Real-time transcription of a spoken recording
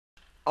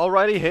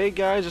Alrighty, hey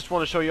guys, just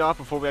want to show you off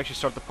before we actually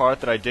start the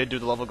part that I did do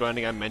the level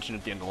grinding I mentioned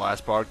at the end of the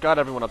last part. Got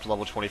everyone up to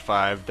level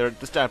 25. The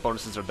stat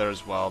bonuses are there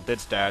as well. Did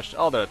stash.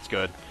 All that's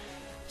good.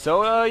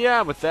 So,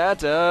 yeah, with that,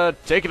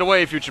 take it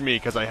away, future me,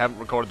 because I haven't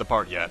recorded the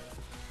part yet.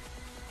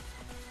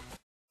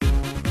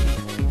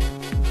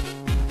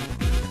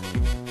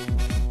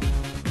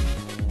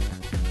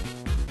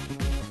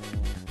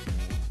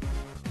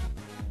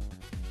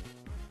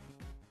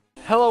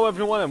 Hello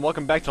everyone and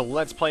welcome back to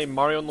Let's Play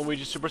Mario &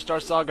 Luigi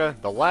Superstar Saga.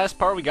 The last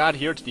part we got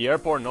here to the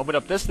airport and opened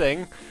up this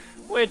thing,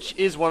 which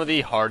is one of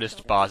the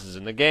hardest bosses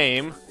in the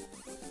game,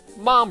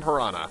 Mom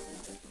Piranha.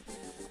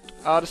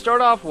 To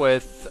start off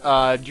with,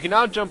 you can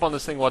not jump on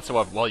this thing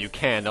whatsoever. Well, you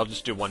can, they'll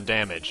just do 1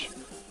 damage.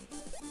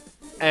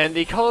 And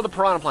the color of the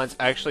piranha plants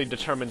actually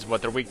determines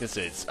what their weakness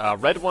is.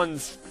 Red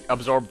ones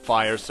absorb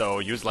fire, so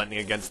use lightning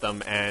against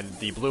them, and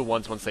the blue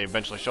ones, once they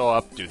eventually show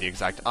up, do the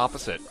exact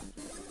opposite.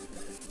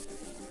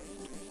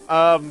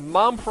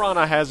 Mom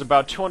Piranha has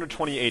about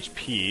 220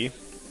 HP.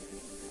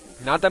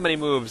 Not that many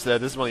moves,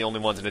 this is one of the only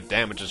ones that it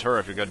damages her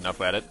if you're good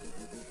enough at it.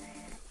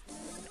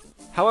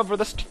 However,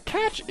 the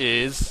catch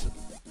is,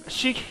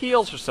 she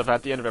heals herself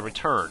at the end of every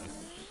turn.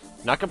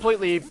 Not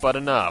completely, but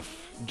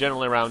enough.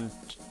 Generally around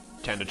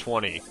 10 to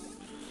 20.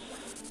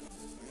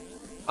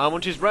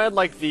 When she's red,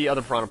 like the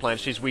other piranha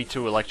plants, she's weak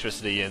to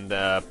electricity and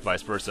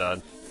vice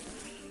versa.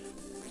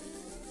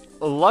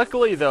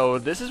 Luckily, though,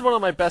 this is one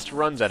of my best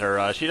runs at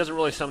her. She doesn't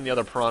really summon the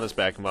other piranhas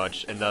back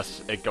much, and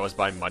thus it goes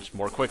by much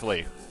more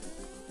quickly.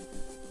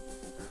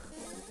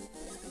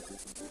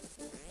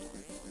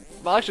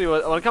 Well, actually,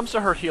 when it comes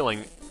to her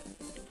healing,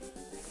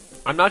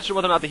 I'm not sure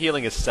whether or not the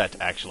healing is set,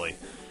 actually.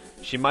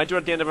 She might do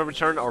it at the end of every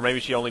turn, or maybe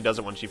she only does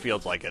it when she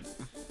feels like it.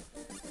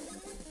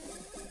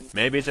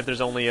 Maybe it's if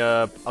there's only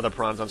other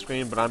piranhas on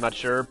screen, but I'm not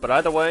sure. But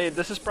either way,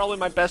 this is probably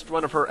my best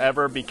run of her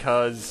ever,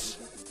 because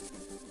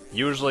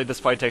usually this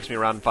fight takes me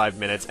around 5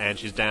 minutes, and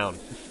she's down.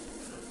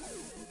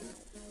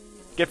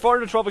 Get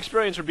 412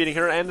 experience for beating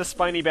her, and the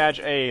Spiny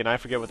Badge A, and I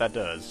forget what that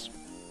does.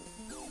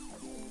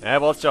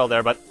 Well, it's still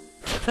there, but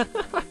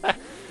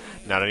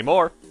not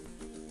anymore.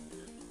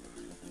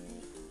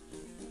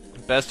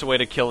 Best way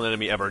to kill an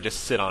enemy ever,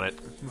 just sit on it.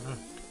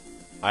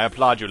 I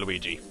applaud you,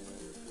 Luigi.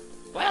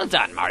 Well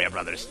done, Mario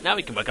Brothers. Now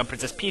we can welcome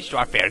Princess Peach to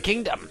our fair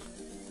kingdom.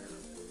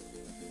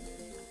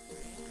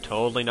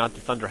 Totally not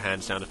the Thunder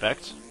Hand sound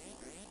effect.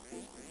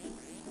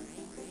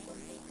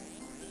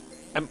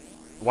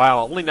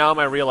 Wow, only now am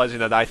I realizing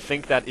that I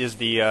think that is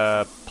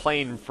the,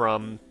 plane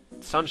from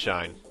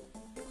Sunshine.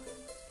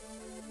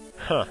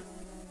 Huh.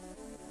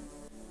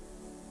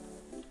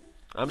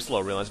 I'm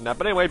slow realizing that,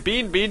 but anyway,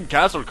 Bean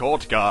Castle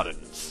Court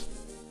Gardens.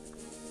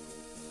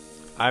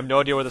 I have no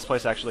idea where this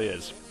place actually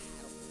is.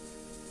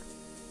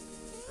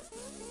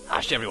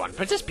 Hush everyone,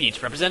 Princess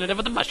Peach, representative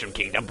of the Mushroom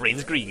Kingdom,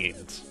 brings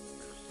greetings.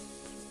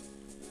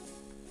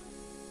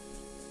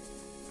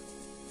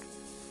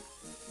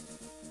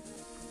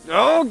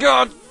 Oh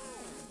god!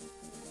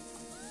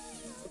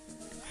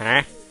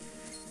 Huh?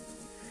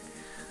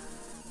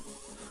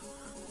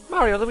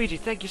 Mario, Luigi,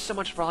 thank you so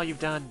much for all you've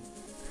done.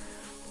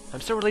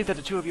 I'm so relieved that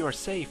the two of you are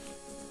safe.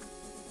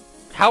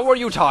 How are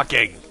you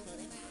talking?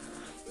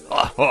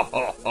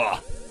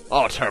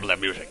 Oh, terrible that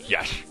music,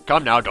 yes.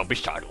 Come now, don't be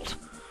startled.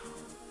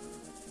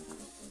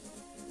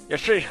 You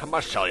see, I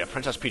must tell you,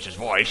 Princess Peach's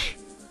voice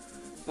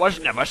was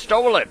never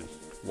stolen.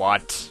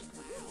 What?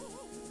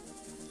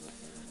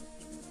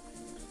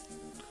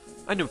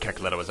 I knew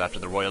Cacoletta was after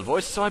the royal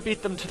voice, so I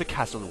beat them to the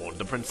castle and warned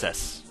the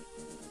princess.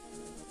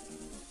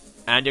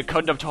 And you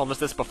couldn't have told us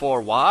this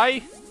before,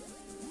 why?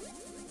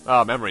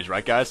 Oh, memories,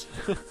 right, guys?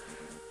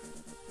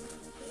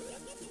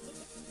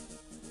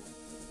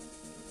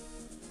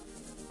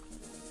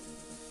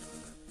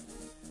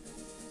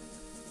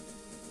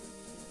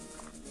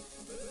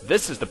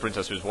 This is the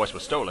princess whose voice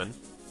was stolen.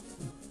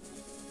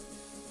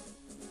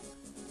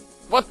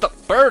 What the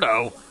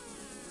birdo?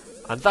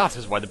 And that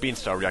is why the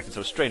Beanstar reacted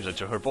so strangely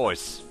to her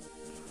voice.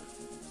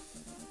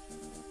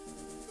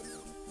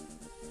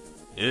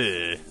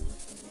 Ugh.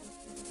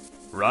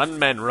 Run,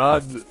 men,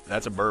 run!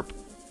 That's a burp.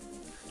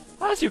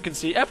 As you can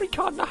see, every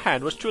card in our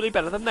hand was truly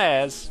better than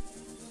theirs.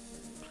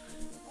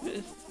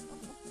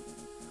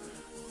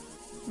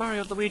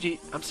 Mario,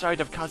 Luigi, I'm sorry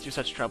to have caused you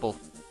such trouble.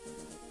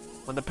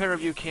 When the pair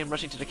of you came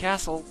rushing to the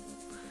castle,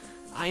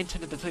 I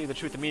intended to tell you the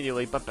truth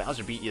immediately, but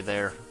Bowser beat you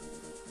there.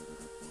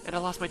 And I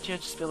lost my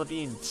chance to spill the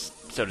beans,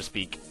 so to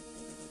speak.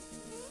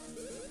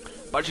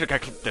 But you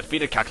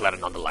defeated Cacoletta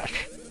nonetheless,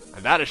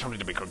 and that is something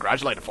to be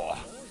congratulated for.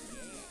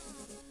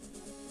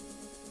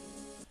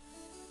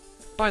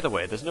 By the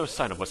way, there's no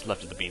sign of what's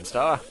left of the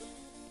Beanstar.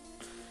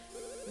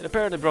 It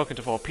apparently broke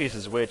into 4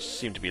 pieces, which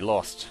seem to be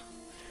lost.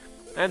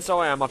 And so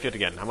I am off yet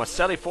again. I must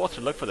sally forth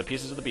to look for the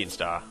pieces of the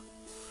Beanstar.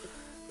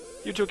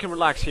 You two can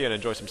relax here and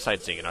enjoy some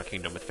sightseeing in our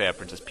kingdom with fair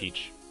Princess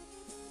Peach.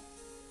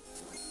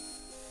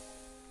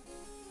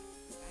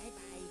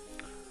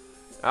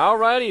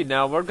 Alrighty,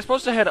 now we're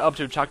supposed to head up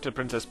to talk to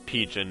Princess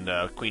Peach and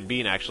Queen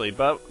Bean, actually,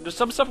 but there's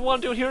some stuff I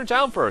want to do here in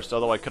town first,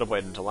 although I could have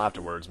waited until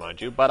afterwards, mind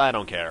you, but I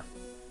don't care.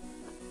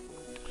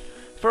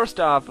 first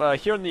off,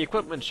 here in the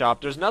equipment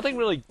shop, there's nothing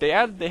really. They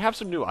have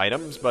some new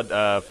items,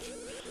 but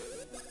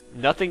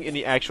nothing in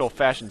the actual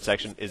fashion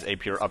section is a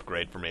pure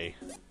upgrade for me.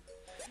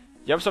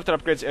 You have stuff that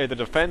upgrades either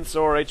defense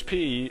or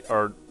HP,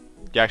 or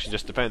actually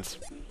just defense.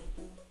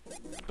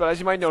 But as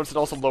you might notice, it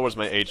also lowers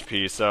my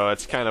HP, so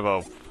it's kind of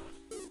a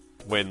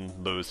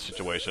win-lose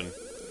situation.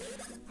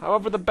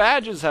 However, the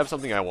badges have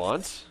something I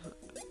want.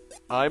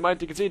 You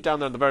can see it down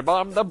there at the very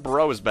bottom, the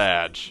Bros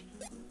badge.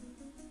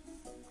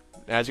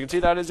 As you can see,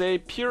 that is a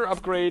pure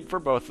upgrade for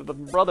both of the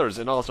brothers,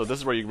 and also, this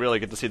is where you really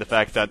get to see the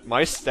fact that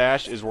my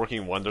stash is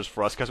working wonders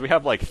for us, because we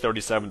have like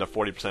 37 to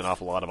 40%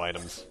 off a lot of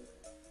items.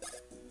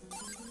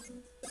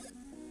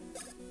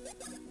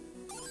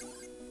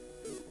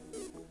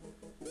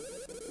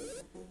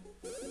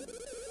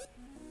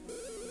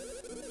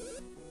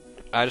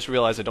 I just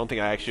realized I don't think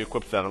I actually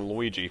equipped that on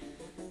Luigi.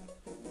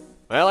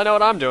 Well, I know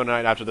what I'm doing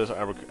right after this.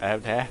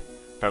 Apparently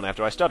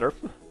after I stutter.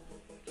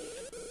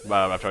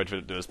 After I do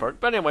this part.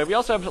 But anyway, we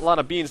also have a lot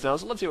of beans now,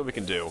 so let's see what we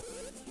can do.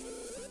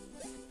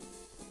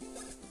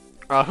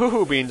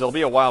 Hoo-hoo beans, it'll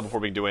be a while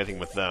before we can do anything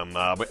with them.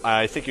 But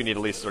I think you need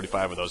at least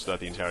 35 of those throughout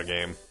the entire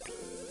game.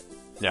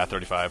 Yeah,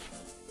 35.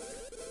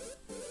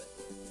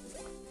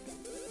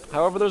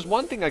 However, there's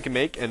one thing I can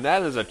make, and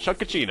that is a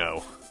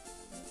chuckaccino.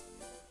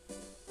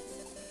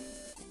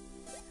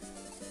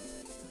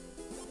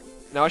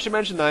 Now, I should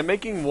mention that I'm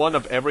making one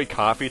of every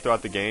coffee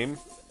throughout the game,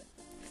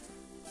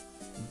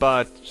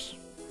 but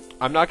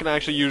I'm not going to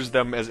actually use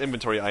them as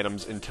inventory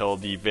items until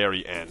the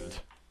very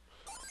end.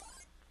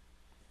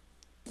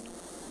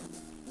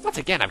 Once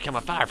again, I've come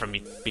afar from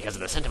me because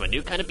of the scent of a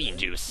new kind of bean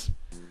juice.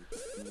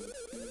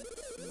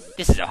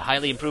 This is a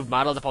highly improved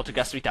model of the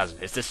Poltergust 3000.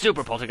 It's the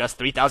Super Poltergust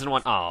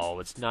 3001. Oh,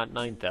 it's not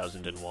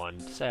 9001.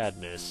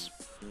 Sadness.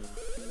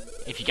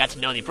 If you got to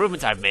know the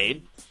improvements I've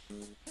made,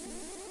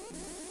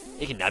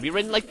 it can now be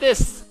ridden like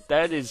this.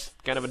 That is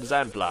kind of a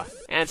design flaw,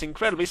 and it's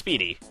incredibly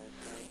speedy.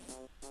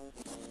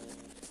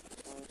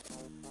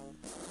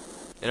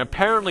 And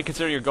apparently,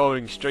 considering you're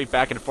going straight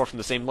back and forth from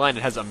the same line,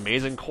 it has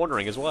amazing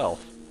cornering as well.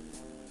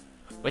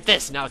 With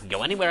this, now I can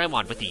go anywhere I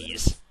want with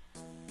ease.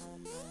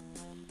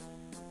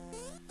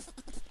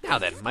 Now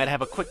then, might I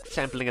have a quick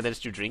sampling of this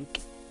to drink?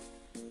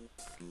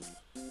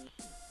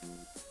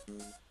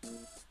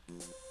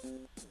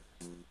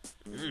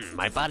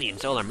 My body and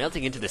soul are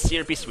melting into the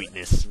syrupy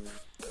sweetness.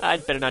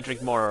 I'd better not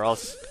drink more, or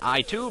else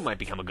I too might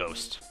become a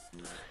ghost.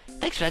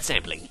 Thanks for that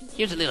sampling.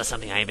 Here's a little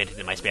something I invented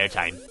in my spare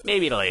time.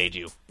 Maybe it'll aid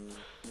you.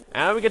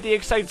 And we get the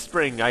Excite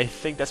Spring. I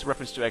think that's a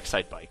reference to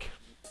Excite Bike.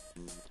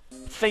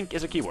 Think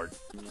is a keyword.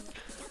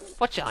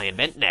 What shall I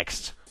invent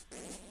next?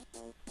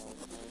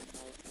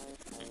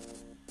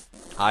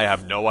 I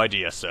have no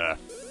idea, sir.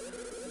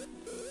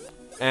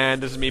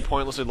 And this is me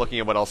pointlessly looking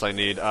at what else I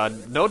need.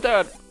 Note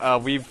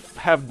that we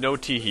have no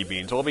Teehee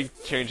beans. We'll be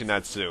changing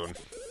that soon.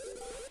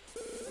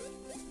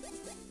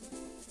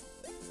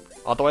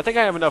 Although I think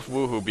I have enough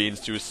woohoo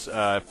beans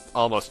to,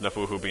 almost enough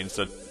woohoo beans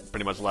to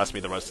pretty much last me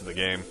the rest of the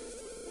game.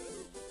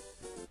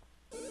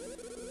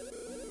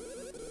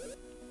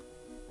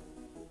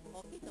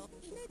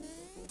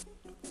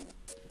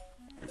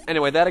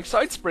 Anyway, that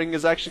Excite Spring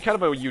is actually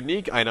kind of a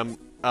unique item.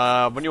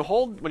 When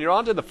you're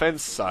onto the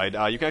fence side,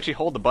 you can actually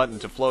hold the button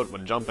to float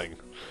when jumping.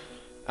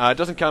 It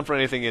doesn't count for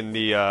anything in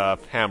the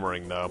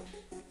hammering, though.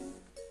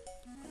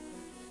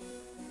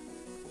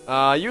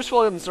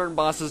 Useful in certain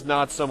bosses,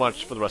 not so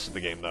much for the rest of the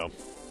game, though.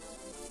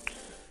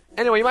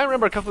 Anyway, you might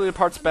remember a couple of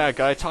parts back,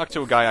 I talked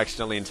to a guy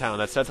accidentally in town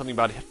that said something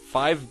about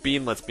 5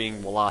 beanlets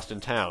being lost in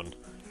town.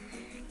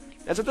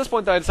 It's at this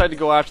point that I decided to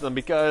go after them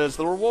because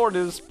the reward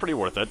is pretty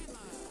worth it.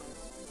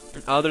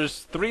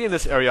 There's 3 in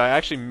this area. I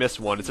actually missed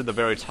one. It's in the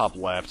very top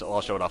left.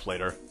 I'll show it off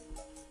later.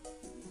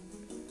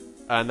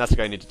 And that's the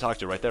guy I need to talk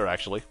to right there,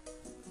 actually.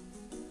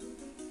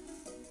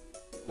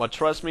 But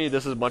trust me,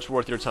 this is much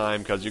worth your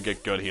time because you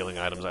get good healing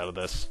items out of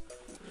this.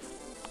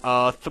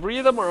 3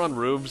 of them are on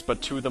roofs,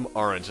 but 2 of them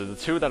aren't. And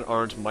the 2 that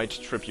aren't might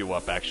trip you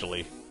up,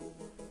 actually.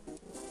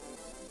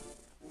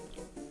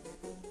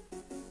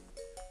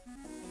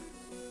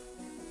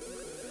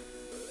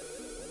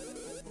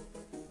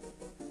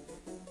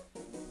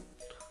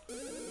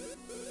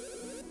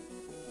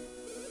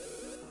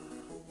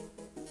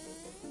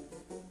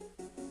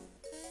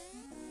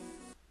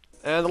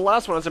 And the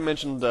last one, as I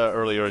mentioned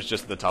earlier, is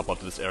just in the top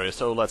left of this area,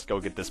 so let's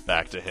go get this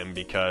back to him,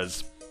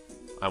 because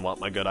I want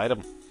my good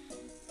item.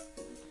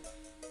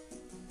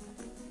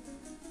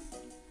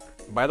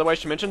 By the way, I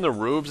should mention the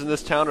roofs in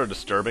this town are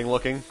disturbing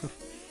looking.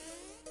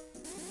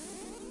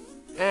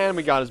 And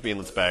we got his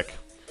beanlets back.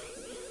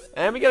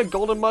 And we get a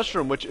golden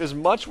mushroom, which is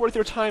much worth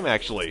your time,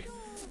 actually.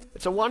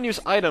 It's a one-use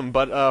item,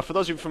 but for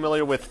those of you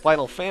familiar with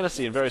Final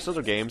Fantasy and various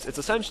other games, it's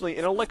essentially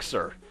an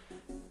elixir.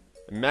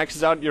 It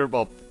maxes out your,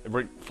 well,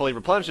 it fully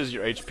replenishes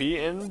your HP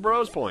and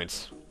Bros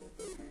points.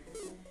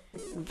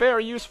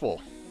 Very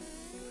useful.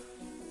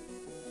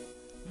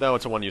 Though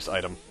it's a one-use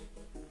item.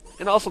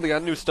 And also they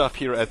got new stuff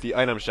here at the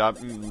item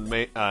shop,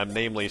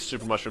 namely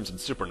super mushrooms and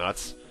super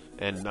nuts.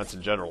 And nuts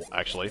in general,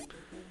 actually.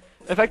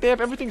 In fact, they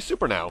have everything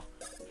super now.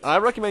 I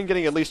recommend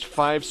getting at least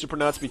 5 super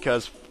nuts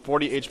because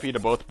 40 HP to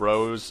both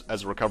bros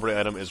as a recovery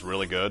item is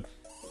really good.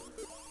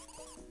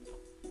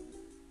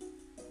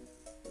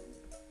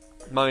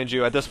 Mind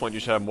you, at this point you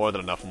should have more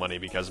than enough money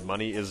because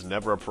money is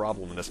never a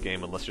problem in this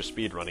game unless you're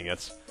speedrunning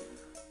it.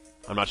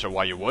 I'm not sure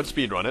why you would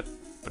speedrun it,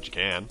 but you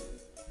can.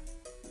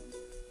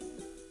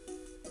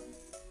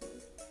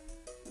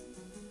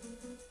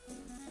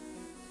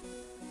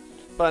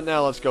 But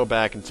now let's go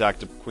back and talk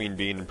to Queen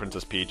Bean and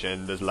Princess Peach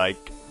and there's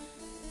like...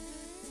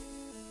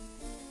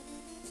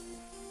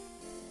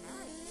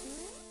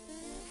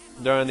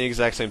 They're in the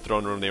exact same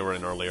throne room they were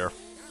in earlier.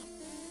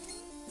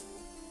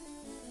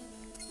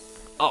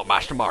 Oh,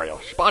 Master Mario,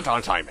 spot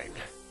on timing.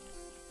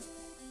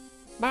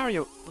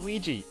 Mario,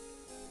 Luigi.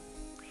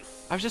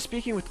 I was just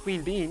speaking with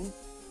Queen Bean.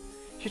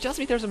 She tells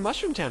me there's a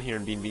mushroom town here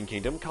in Bean Bean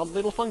Kingdom called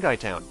Little Fungi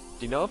Town.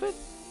 Do you know of it?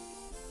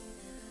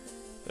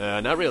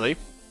 Not really.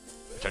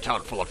 It's a town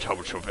full of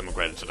toads who've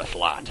immigrated to this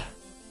land.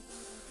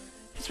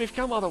 Since we've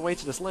come all the way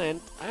to this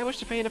land, I wish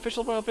to pay an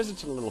official royal visit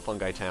to the Little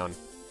Fungi Town.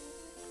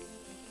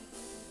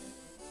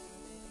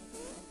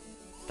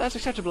 That's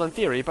acceptable in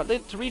theory, but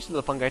to reach the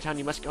Little Fungi Town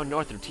you must go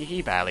north through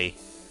Teehee Valley.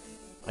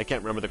 I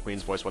can't remember the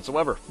Queen's voice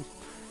whatsoever.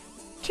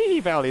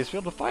 Teehee Valley is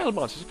filled with wild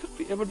monsters.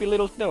 It would be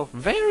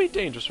very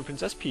dangerous for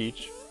Princess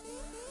Peach.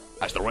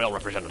 As the royal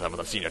representative of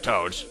the senior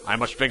toads, I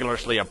must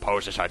vigorously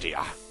oppose this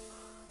idea.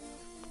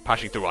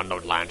 Passing through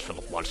unknown lands full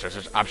of monsters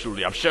is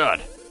absolutely absurd.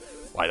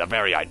 Why, the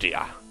very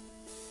idea.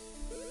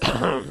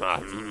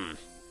 And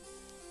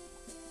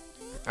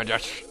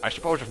yet, I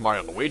suppose if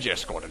Mario and Luigi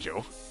escorted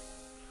you...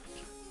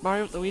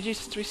 Mario, Luigi,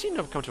 since we seem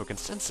to have come to a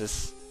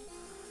consensus,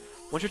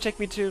 won't you take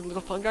me to Little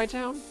Fungi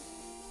Town?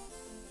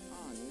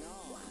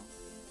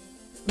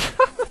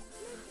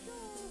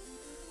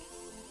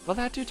 Will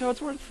that do,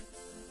 Toadsworth?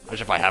 As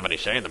if I have any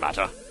say in the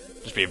matter.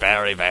 Just be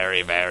very,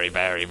 very, very,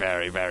 very,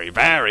 very, very,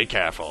 very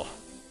careful.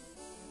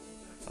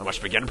 I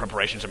must begin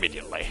preparations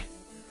immediately.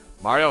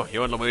 Mario,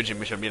 you and Luigi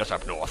should meet us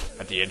up north,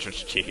 at the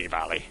entrance to Teehee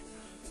Valley.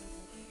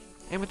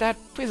 And with that,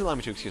 please allow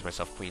me to excuse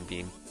myself, Queen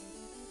Bean.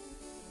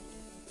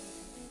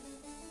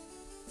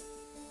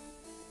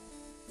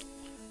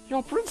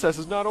 Your princess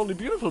is not only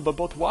beautiful, but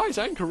both wise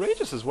and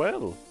courageous as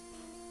well.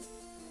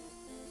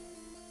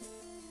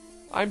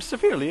 I'm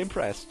severely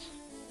impressed.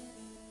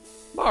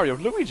 Mario,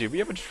 Luigi, we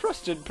have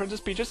entrusted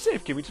Princess Peach's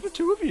safekeeping to the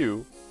two of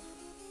you.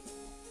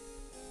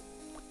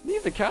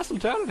 Leave the castle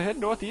town and head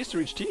northeast to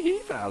reach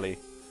Teehee Valley.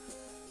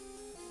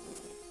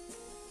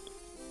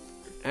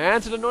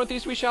 And to the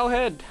northeast we shall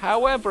head.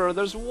 However,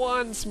 there's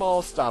one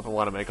small stop I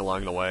want to make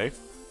along the way.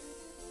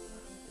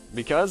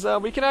 Because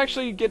we can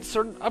actually get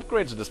certain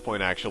upgrades at this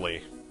point,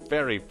 actually.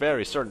 Very,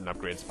 very certain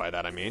upgrades by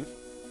that, I mean.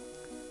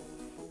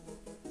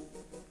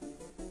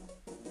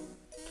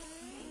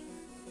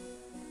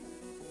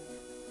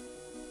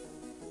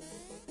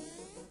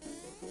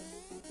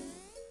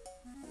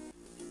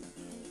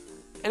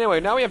 Anyway,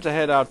 now we have to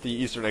head out the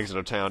eastern exit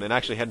of town and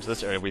actually head to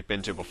this area we've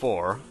been to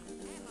before.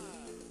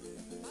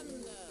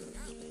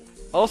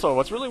 Also,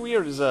 what's really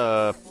weird is,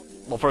 well,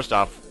 first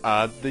off,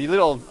 the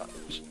little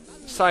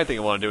side thing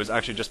I want to do is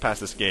actually just past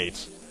this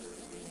gate.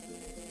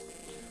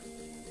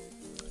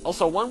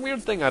 Also, one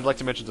weird thing I'd like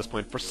to mention at this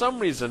point, for some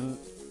reason,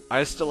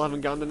 I still haven't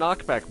gotten the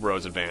Knockback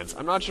Bros advance.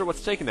 I'm not sure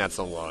what's taking that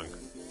so long.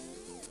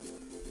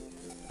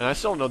 And I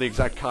still don't know the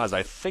exact cause.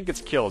 I think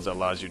it's kills that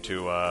allows you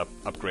to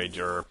upgrade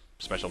your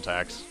special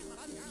attacks.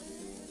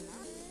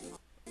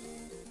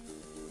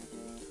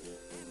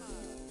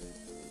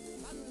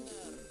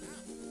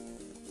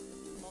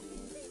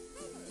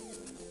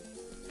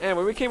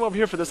 Anyway, we came over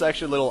here for this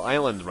actually little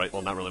island, right?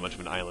 Well, not really much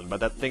of an island, but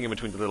that thing in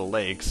between the little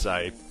lakes.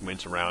 I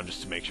went around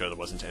just to make sure there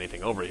wasn't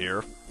anything over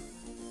here.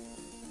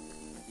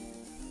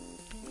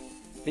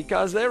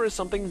 Because there is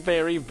something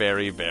very,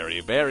 very,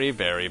 very, very,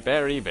 very,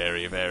 very,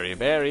 very, very,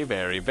 very,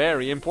 very,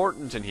 very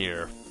important in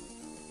here.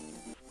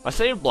 A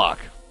save block.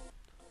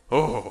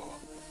 Oh.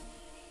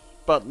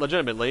 But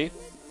legitimately,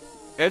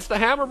 it's the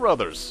Hammer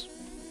Brothers.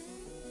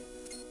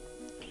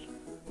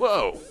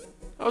 Whoa.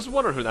 I was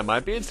wondering who that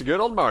might be. It's the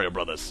good old Mario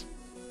Brothers.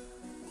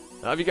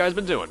 How have you guys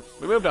been doing?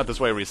 We moved out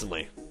this way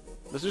recently.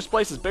 This new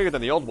place is bigger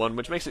than the old one,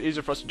 which makes it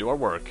easier for us to do our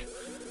work.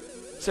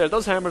 So,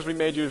 those hammers we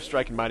made you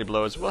striking mighty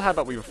blows, well, how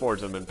about we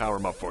reforge them and power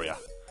them up for you?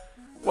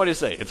 What do you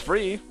say? It's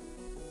free.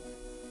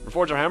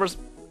 Reforge our hammers?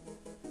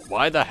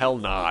 Why the hell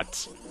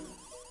not?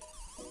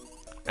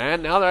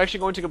 And now they're actually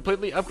going to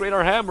completely upgrade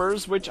our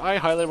hammers, which I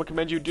highly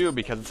recommend you do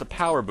because it's a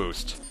power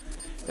boost.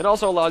 It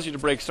also allows you to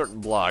break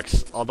certain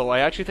blocks, although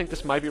I actually think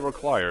this might be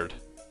required.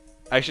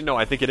 Actually, no,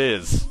 I think it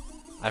is.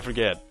 I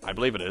forget. I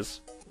believe it is.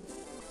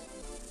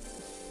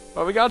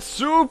 But we got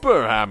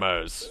super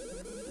hammers!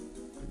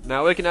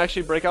 Now we can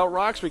actually break out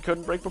rocks we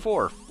couldn't break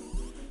before.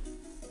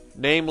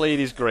 Namely,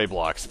 these gray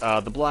blocks.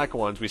 The black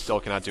ones we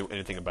still cannot do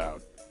anything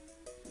about.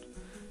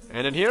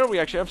 And in here, we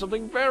actually have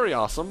something very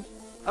awesome.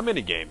 A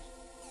minigame.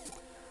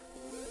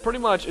 Pretty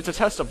much, it's a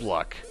test of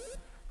luck.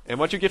 And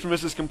what you get from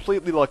this is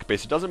completely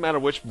luck-based. It doesn't matter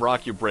which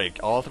rock you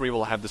break. All three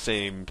will have the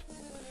same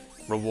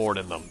reward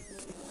in them.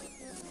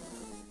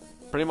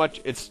 Pretty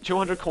much, it's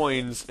 200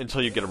 coins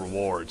until you get a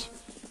reward.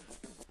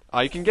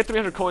 You can get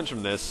 300 coins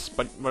from this,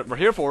 but what we're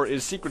here for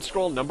is Secret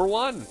Scroll number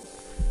 1.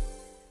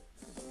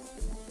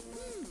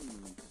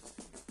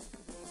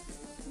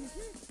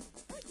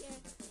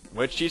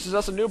 Which teaches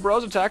us a new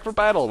Bros attack for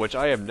battle, which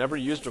I have never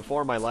used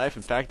before in my life.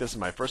 In fact, this is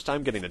my first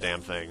time getting the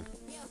damn thing.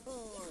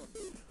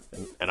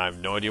 And I have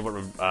no idea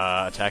what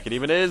attack it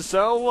even is,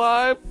 so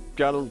I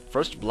got a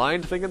first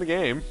blind thing in the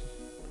game.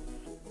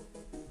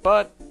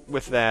 But,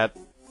 with that,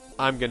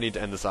 I'm gonna need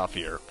to end this off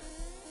here.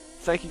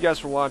 Thank you guys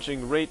for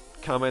watching. Rate,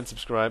 comment,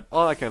 subscribe,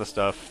 all that kind of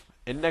stuff.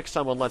 And next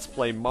time on Let's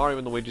Play Mario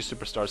and Luigi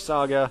Superstar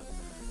Saga,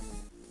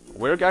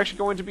 we're actually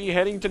going to be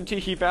heading to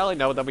Teehee Valley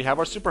now that we have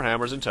our Super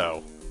Hammers in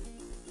tow.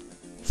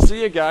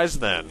 See you guys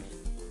then.